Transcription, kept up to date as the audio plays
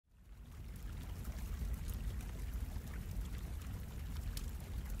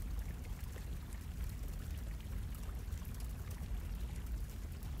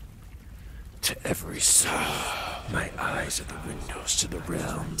to every soul. My eyes are the windows to the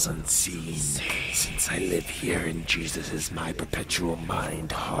realms unseen. Since I live here in Jesus is my perpetual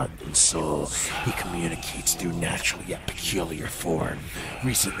mind, heart, and soul. He communicates through natural yet peculiar form.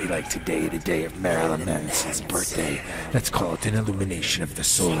 Recently, like today, the day of Marilyn Manson's birthday, let's call it an illumination of the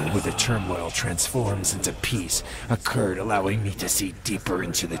soul, where the turmoil transforms into peace, occurred, allowing me to see deeper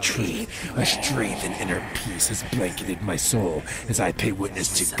into the truth. A strength and inner peace has blanketed my soul as I pay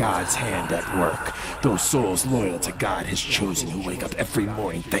witness to God's hand at work. Those souls loyal to God has chosen who wake up every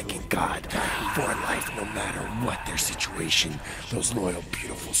morning thanking God for life no matter what their situation. Those loyal,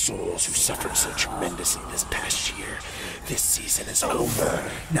 beautiful souls who suffered so tremendously this past year. This season is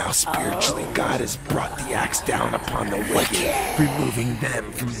over. Now spiritually, God has brought the axe down upon the wicked, removing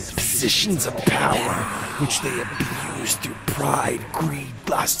them from the positions of power, which they abuse through pride, greed,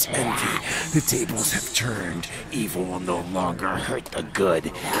 lust, envy. The tables have turned. Evil will no longer hurt the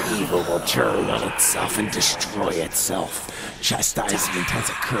good. Evil will turn on itself and destroy itself. Chastisement has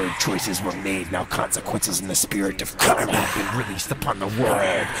occurred. Choices were made. Now consequences in the spirit of karma have been released upon the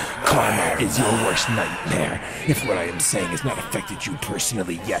world. Karma is your worst nightmare. If what I am saying has not affected you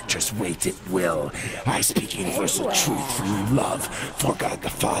personally yet, just wait, it will. I speak universal truth from love for God the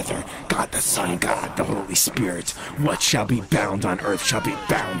Father, God the Son, God the Holy Spirit. What shall be bound on earth shall be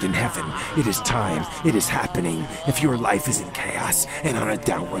bound in heaven. It is time. It is happening. If your life is in chaos and on a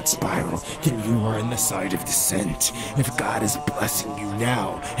downward spiral, then you are in the side of descent. If God is blessing you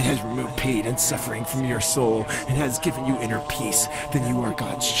now and has removed pain and suffering from your soul and has given you inner peace, then you are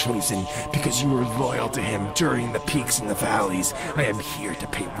God's chosen because you are loyal to Him during the peaks and the valleys. I am here to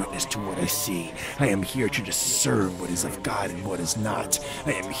pay witness to what I see. I am here to discern what is of God and what is not.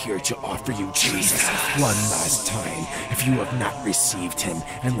 I am here to offer you Jesus one last time. If you have not received Him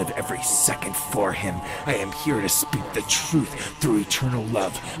and live every second for Him, I am here to speak the truth through eternal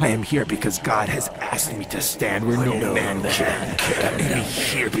love. I am here because God has asked me to stand where no man can. I am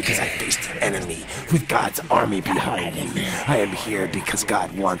here because I faced the enemy with God's army behind me. I am here because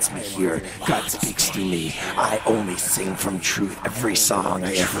God wants me here. God speaks to me. I only sing from truth. Every song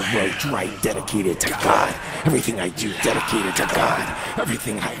I ever wrote, right, dedicated to God. Everything I do, dedicated to God.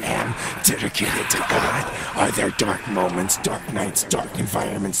 Everything I am, dedicated to God. Are there dark moments, dark nights, dark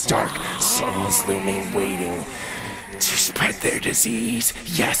environments, dark souls looming, waiting to spread their disease?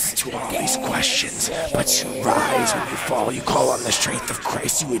 Yes to all these questions, but you rise when you fall. You call on the strength of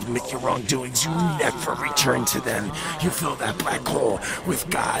Christ. You admit your wrongdoings. You never return to them. You fill that black hole with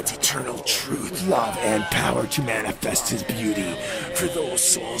God's eternal truth, love, and power to manifest His beauty. For those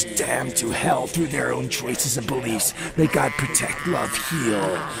souls damned to hell through their own choices and beliefs, may God protect, love,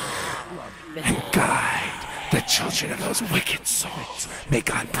 heal, and guide the children of those wicked souls. May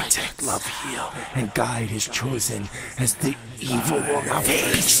God protect, love, heal, and guide His chosen, as the evil will now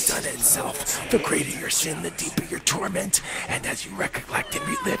feast on itself. The greater your sin, the deeper your torment, and as you recollect and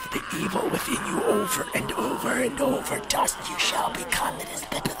relive the evil within you over and over and over, dust you shall become. It is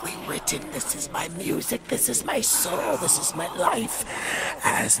biblically written. This is my music, this is my soul, this is my life.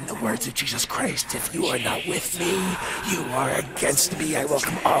 As in the words of Jesus Christ, if you are not with me, you are against me. I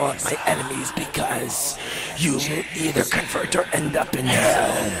welcome all of my enemies because you will either convert or end up in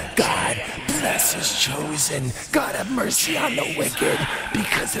hell. God bless His chosen. God have mercy on the wicked,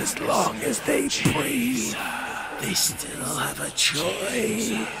 because as long as they breathe, they still have a choice.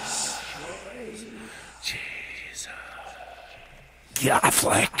 Jesus.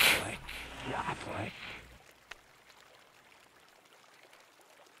 Gotholic.